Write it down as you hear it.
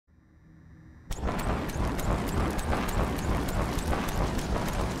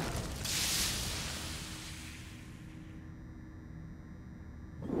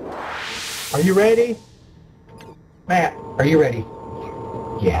Are you ready? Matt, are you ready?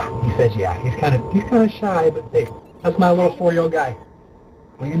 Yeah, he says yeah. He's kind of shy, but hey, that's my little 4-year-old guy.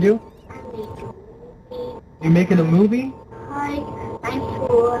 What are you gonna do? You making a movie? Hi, I'm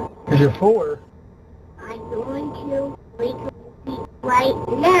 4. Because you're 4. I'm going to make a movie right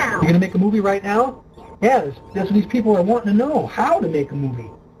now. You're gonna make a movie right now? Yeah, that's what these people are wanting to know. How to make a movie.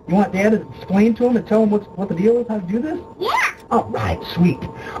 You want Dad to explain to them and tell them what the deal is, how to do this? Yeah. All right, sweet.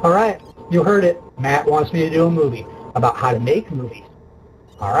 All right, you heard it. Matt wants me to do a movie about how to make movies.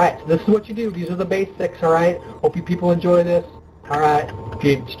 All right, so this is what you do. These are the basics, all right? Hope you people enjoy this. All right, if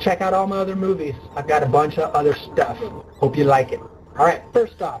you check out all my other movies, I've got a bunch of other stuff. Hope you like it. All right,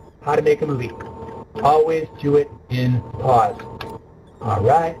 first off, how to make a movie. Always do it in pause. All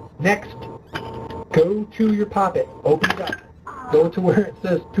right, next, go to your poppet. Open it up. Go to where it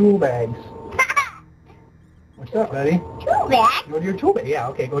says tool bags. What's up, buddy? Tool bag? Go to your tool bag. Yeah,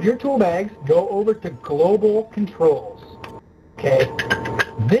 okay. Go to your tool bags. Go over to global controls. Okay.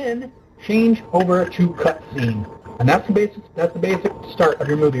 Then change over to cutscene. And that's the basic start of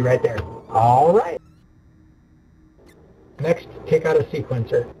your movie right there. All right. Next, take out a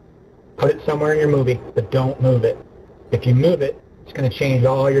sequencer. Put it somewhere in your movie, but don't move it. If you move it, it's going to change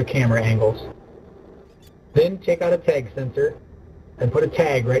all your camera angles. Then take out a tag sensor and put a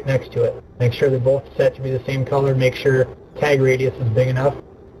tag right next to it. Make sure they're both set to be the same color. Make sure tag radius is big enough.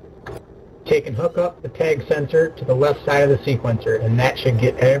 Take and hook up the tag sensor to the left side of the sequencer, and that should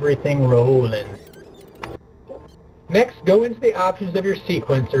get everything rolling. Next, go into the options of your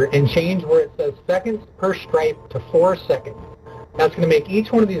sequencer and change where it says seconds per stripe to 4 seconds. That's going to make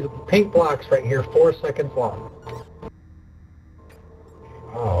each one of these pink blocks right here 4 seconds long.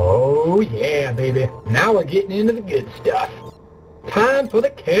 Oh yeah, baby. Now we're getting into the good stuff. Time for the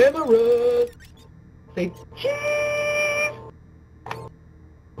cameras. Say cheese.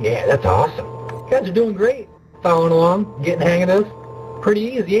 Yeah, that's awesome. You guys are doing great. Following along, getting the hang of this. Pretty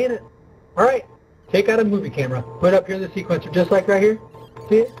easy, ain't it? All right, take out a movie camera. Put it up here in the sequencer, just like right here.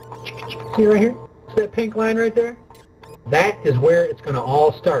 See it? See it right here? See that pink line right there? That is where it's going to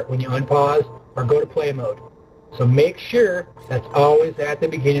all start when you unpause or go to play mode. So make sure that's always at the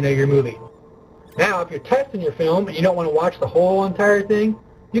beginning of your movie. Now, if you're testing your film and you don't want to watch the whole entire thing,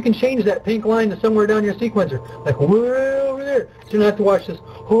 you can change that pink line to somewhere down your sequencer, like way over there. So you don't have to watch this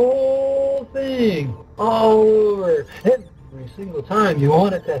whole thing all over every single time you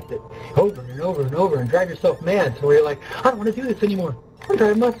want to test it over and over and over and drive yourself mad. So you're like, I don't want to do this anymore. I'm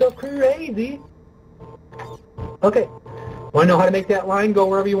driving myself crazy. Okay, want to know how to make that line go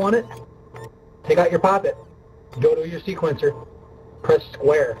wherever you want it? Take out your poppet. Go to your sequencer, press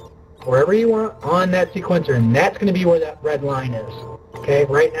square, wherever you want on that sequencer, and that's going to be where that red line is. Okay,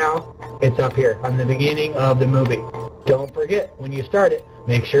 right now, it's up here on the beginning of the movie. Don't forget, when you start it,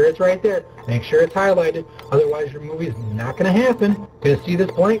 make sure it's right there. Make sure it's highlighted, otherwise your movie is not going to happen. You're going to see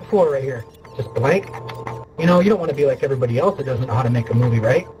this blank floor right here. Just blank. You know, you don't want to be like everybody else that doesn't know how to make a movie,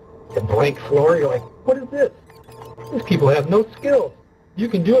 right? The blank floor, you're like, what is this? These people have no skills. You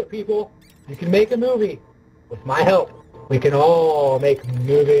can do it, people. You can make a movie. With my help, we can all make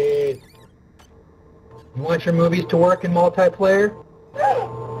movies. You want your movies to work in multiplayer?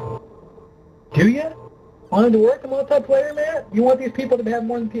 Do you? Want it to work in multiplayer, Matt? You want these people to have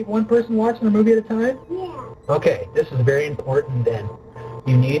more than one person watching a movie at a time? Yeah. Okay, this is very important then.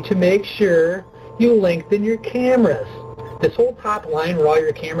 You need to make sure you lengthen your cameras. This whole top line where all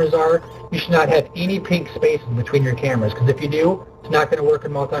your cameras are, you should not have any pink spaces between your cameras, because if you do, it's not going to work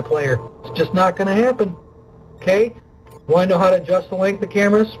in multiplayer. It's just not going to happen. Okay? Want to know how to adjust the length of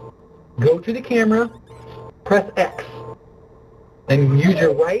cameras? Go to the camera, press X, then use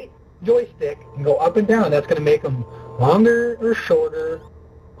your right joystick and go up and down. That's going to make them longer or shorter.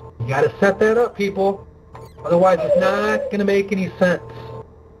 You got to set that up, people. Otherwise, it's not going to make any sense.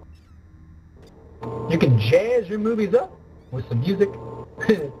 You can jazz your movies up with some music.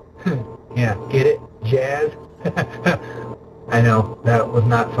 Yeah, get it? Jazz? I know, that was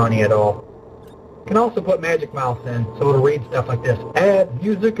not funny at all. You can also put Magic Mouth in, so it'll read stuff like this. Add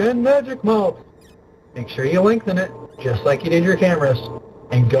music and Magic Mouth. Make sure you lengthen it, just like you did your cameras.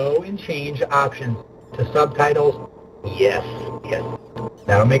 And go and change options to subtitles. Yes, yes.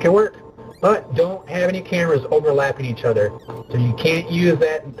 That'll make it work. But don't have any cameras overlapping each other. So you can't use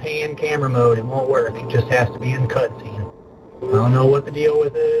that in pan camera mode. It won't work. It just has to be in cutscene. I don't know what the deal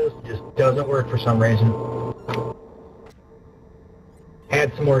with it is. It just doesn't work for some reason.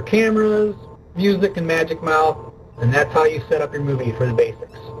 Add some more cameras, music, and Magic Mouth, and that's how you set up your movie for the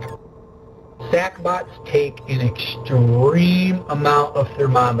basics. Sackbots take an extreme amount of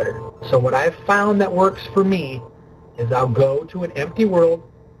thermometer. So what I've found that works for me is I'll go to an empty world,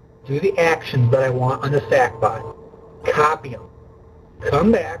 do the actions that I want on the SACBot, copy them,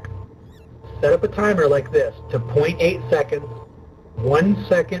 come back, set up a timer like this to 0.8 seconds, 1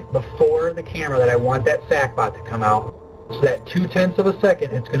 second before the camera that I want that SACBot to come out, so that 0.2 of a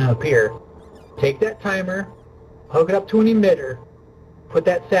second it's going to appear. Take that timer, hook it up to an emitter, put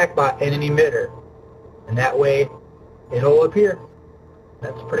that SACBot in an emitter, and that way it'll appear.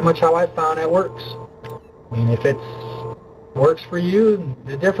 That's pretty much how I found it works. I mean, if it works for you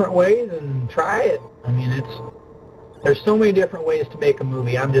in a different way, then try it. I mean, there's so many different ways to make a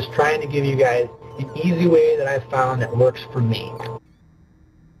movie. I'm just trying to give you guys an easy way that I've found that works for me.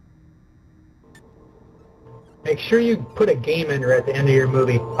 Make sure you put a game ender at the end of your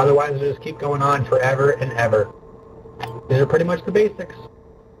movie. Otherwise, it'll just keep going on forever and ever. These are pretty much the basics.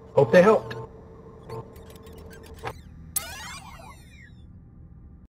 Hope they helped.